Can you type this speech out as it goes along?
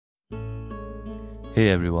Hey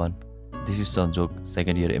everyone, this is Sanjog,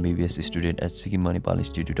 second year MBBS student at Sikkim Manipal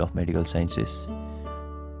Institute of Medical Sciences.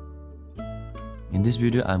 In this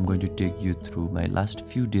video, I am going to take you through my last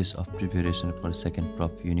few days of preparation for second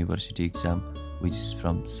Prof University exam, which is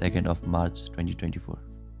from 2nd of March 2024.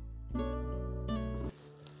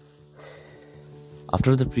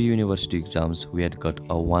 After the pre-university exams, we had got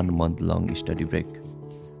a 1 month long study break.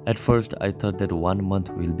 At first, I thought that 1 month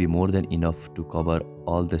will be more than enough to cover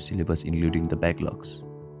all the syllabus including the backlogs.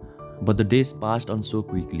 But the days passed on so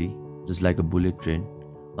quickly, just like a bullet train,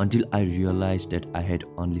 until I realized that I had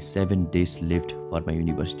only 7 days left for my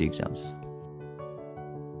university exams.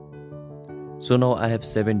 So now I have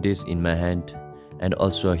 7 days in my hand and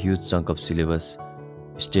also a huge chunk of syllabus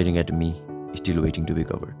staring at me, still waiting to be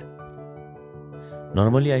covered.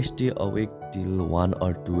 Normally I stay awake till 1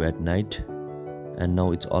 or 2 at night, and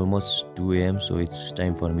now it's almost 2 AM, so it's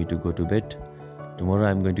time for me to go to bed. Tomorrow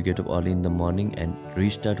I'm going to get up early in the morning and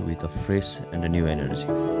restart with a fresh and a new energy.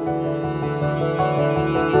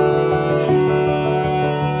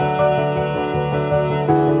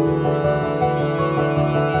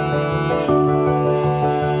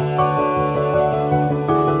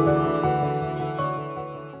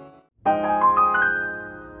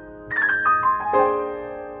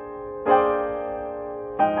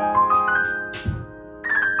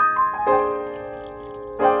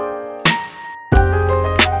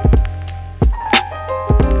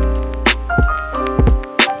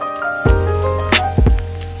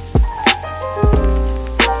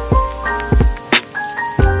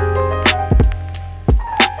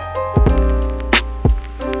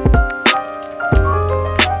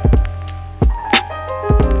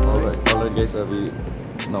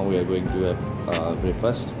 Now we are going to have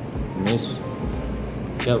breakfast. Miss,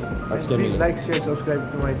 please like, share,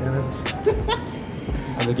 subscribe to my channel.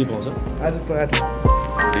 I will keep also. As a paratha.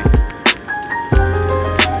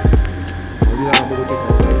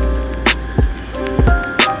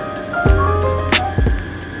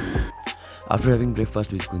 After having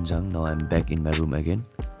breakfast with Kunjang, now I'm back in my room again.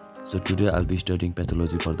 So today I'll be studying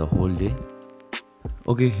pathology for the whole day.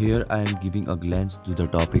 Okay, here I am giving a glance to the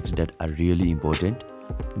topics that are really important.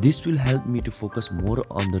 This will help me to focus more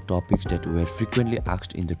on the topics that were frequently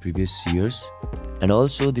asked in the previous years. And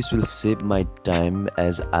also this will save my time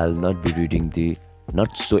as I'll not be reading the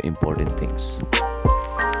not so important things.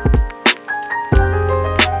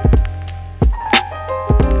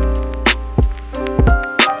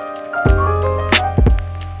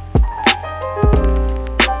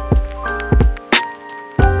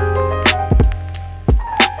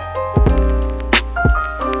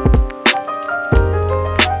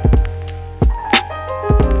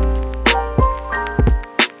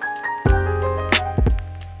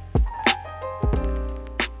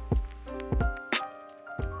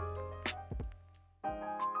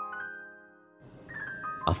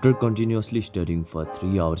 After continuously studying for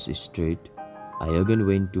 3 hours straight, I again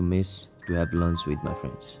went to mess to have lunch with my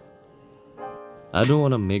friends. I don't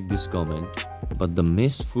want to make this comment, but the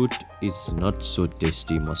mess food is not so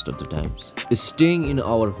tasty most of the times. Staying in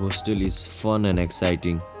our hostel is fun and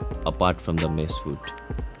exciting apart from the mess food.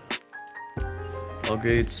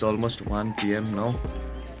 Okay, it's almost 1 PM now.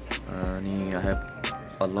 And I have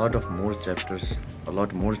a lot more chapters to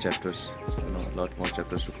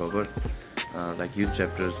cover. Like huge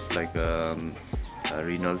chapters like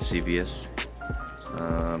renal, CVS,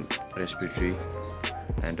 respiratory,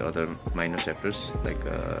 and other minor chapters like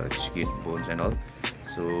skin, bones and all.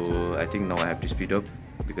 So I think now I have to speed up,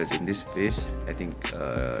 because in this pace I think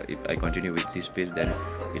if I continue with this pace, then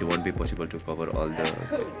it won't be possible to cover all the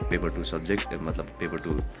paper 2 subject, paper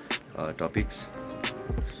 2 topics.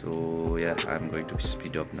 So yeah, I'm going to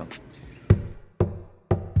speed up now.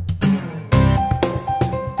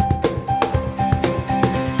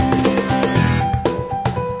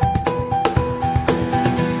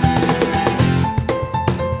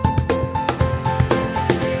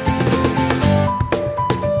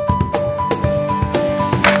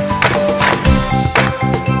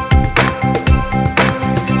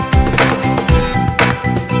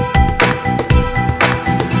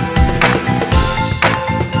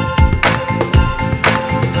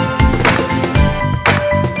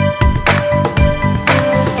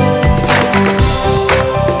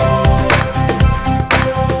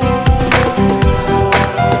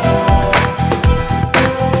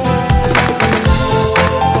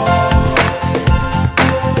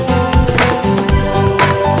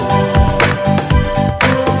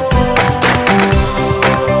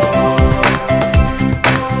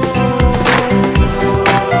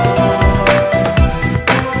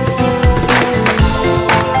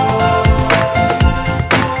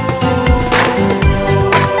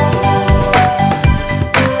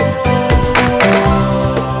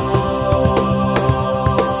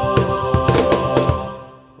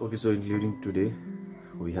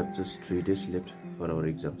 just 3 days left for our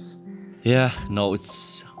exams. Yeah, now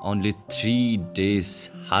it's only 3 days,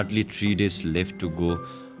 hardly 3 days left to go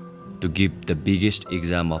to give the biggest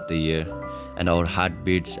exam of the year, and our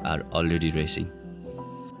heartbeats are already racing.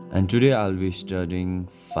 And today I'll be studying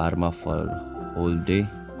pharma for whole day,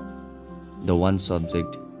 the one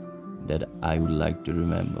subject that I would like to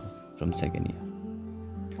remember from second year.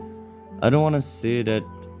 I don't want to say that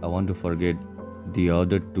I want to forget the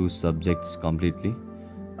other 2 subjects completely,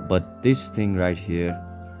 but this thing right here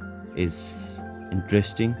is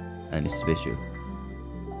interesting and special.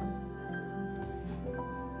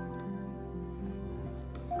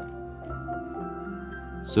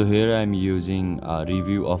 So here I am using a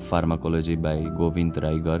review of pharmacology by Govind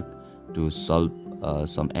Rai Garg to solve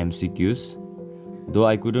some MCQs. Though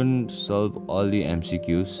I couldn't solve all the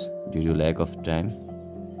MCQs due to lack of time,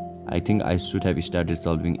 I think I should have started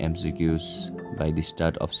solving MCQs by the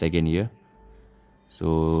start of second year.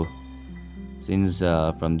 So since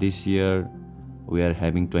from this year we are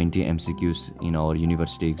having 20 MCQs in our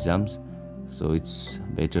university exams, so it's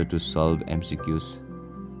better to solve MCQs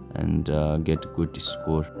and get good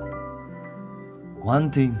score.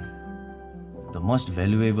 One thing, the most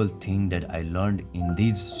valuable thing that I learned in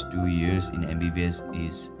these 2 years in MBBS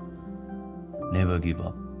is never give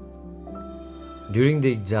up. During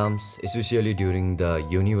the exams, especially during the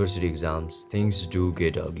university exams, things do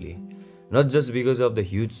get ugly. Not just because of the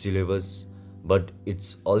huge syllabus, but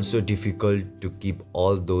it's also difficult to keep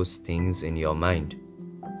all those things in your mind.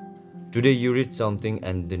 Today you read something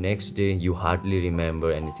and the next day you hardly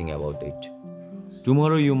remember anything about it.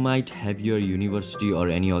 Tomorrow you might have your university or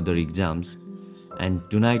any other exams, and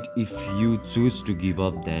tonight if you choose to give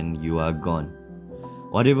up, then you are gone.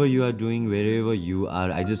 Whatever you are doing, wherever you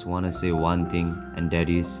are, I just want to say one thing, and that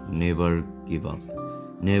is never give up.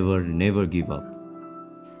 Never give up.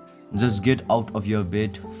 Just get out of your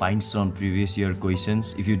bed, find some previous year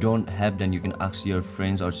questions. If you don't have, then you can ask your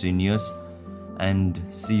friends or seniors and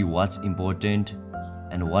see what's important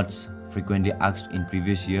and what's frequently asked in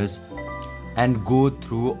previous years, and go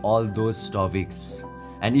through all those topics.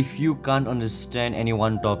 And if you can't understand any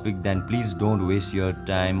one topic, then please don't waste your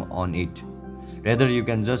time on it. Rather, you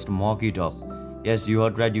can just mock it up. Yes, you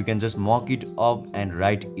heard right, you can just mock it up and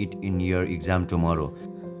write it in your exam tomorrow,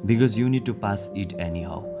 because you need to pass it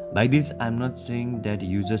anyhow. By this, I'm not saying that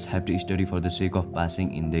you just have to study for the sake of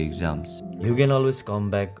passing in the exams. You can always come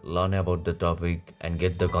back, learn about the topic and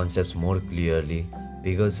get the concepts more clearly,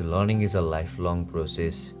 because learning is a lifelong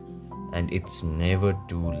process and it's never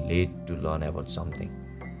too late to learn about something.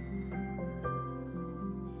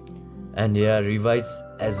 And yeah, revise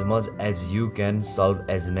as much as you can, solve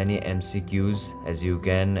as many MCQs as you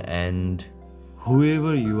can, and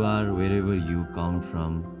whoever you are, wherever you come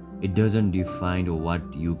from, it doesn't define what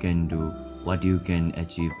you can do, what you can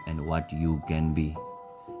achieve, and what you can be.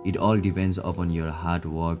 It all depends upon your hard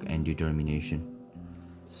work and determination.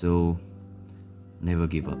 So, never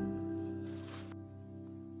give up.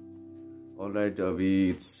 Alright,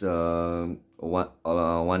 अभी it's 1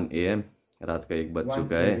 AM. रात का 1 बज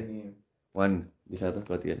चुका है. 1 दिखा तो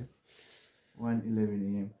कति है? 1:11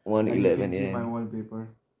 AM. 1:11 AM. AM. My wallpaper.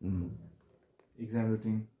 Exam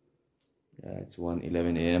routine. Yeah, it's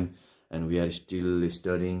 1:11 AM and we are still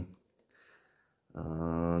studying.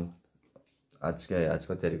 आज क्या है? आज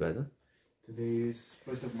का तारीख है? Today is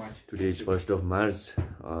 1st of March. Today is 1st of March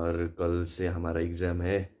और कल से हमारा एग्जाम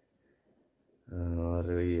है.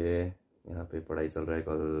 और ये यहाँ पे पढ़ाई चल रहा है.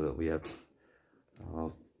 कल we have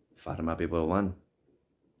फार्मा पेपर 1.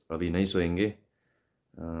 अभी नहीं सोएंगे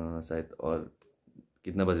शायद. और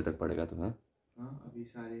कितना बजे तक पढ़ेगा तुम? हाँ, अभी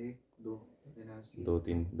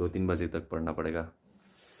 2-3 बजे तक पढ़ना पड़ेगा.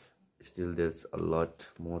 Still there's a lot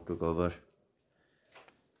more to cover.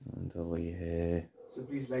 तो वही है. So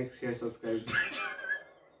please like, share, subscribe.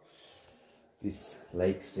 Please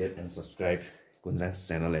like, share and subscribe Kunjang's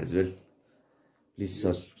channel as well. Please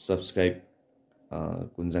subscribe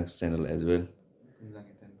Kunjang's channel as well.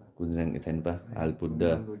 Kunjang Ithenpa. I'll put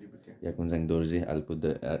the Kunjang Dorji.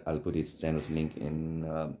 I'll put his channel's link in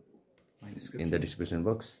the description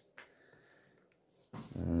box.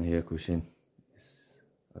 Here question.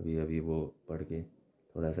 अभी वो पढ़ के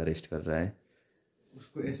थोड़ा सा rest कर रहा है.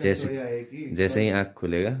 जैसे ही आँख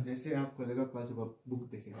खुलेगा कल सुबह बुक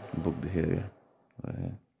दिखेगा.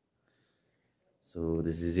 So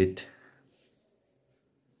this is it.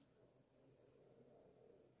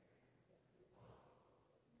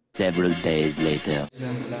 Several days later.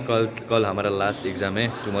 कल हमारा लास्ट एग्जाम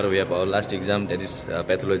है. Tomorrow we have our last exam, that is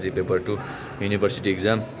pathology paper 2 university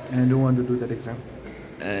exam. And I don't want to do that exam.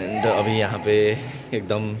 And अभी यहाँ पे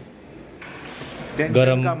एकदम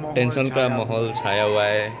गरम tension का माहौल छाया हुआ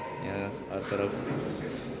है. यहाँ हर तरफ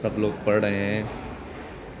सब लोग पढ़ रहे हैं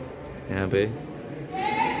यहाँ पे।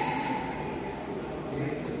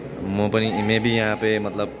 मैं भी यहाँ पे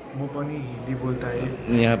मतलब वो पनि हिंदी बोलता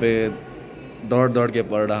है। यहाँ पे दौड़ दौड़ के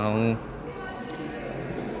पढ़ रहा हूँ।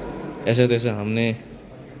 ऐसे तैसे हमने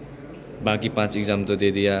बाकी 5 एग्ज़ाम तो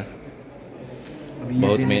दे दिया अभी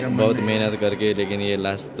ये देने का मन बहुत है। मेहनत करके, लेकिन ये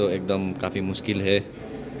लास्ट तो एकदम काफ़ी मुश्किल है।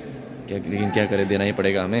 लेकिन क्या करें, देना ही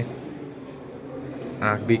पड़ेगा हमें।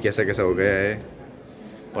 आँख भी कैसा कैसा हो गया है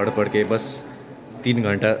पढ़ पढ़ के। बस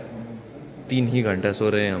 3 ही घंटा सो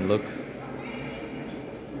रहे हैं हम लोग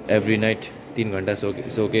एवरी नाइट। 3 घंटा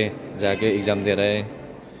सो के जाके एग्ज़ाम दे रहे हैं।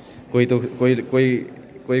 कोई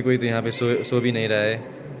तो यहाँ पे सो भी नहीं रहा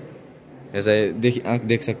है। ऐसा है, आँख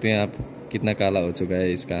देख सकते हैं आप, कितना काला हो चुका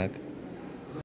है इसका आँख।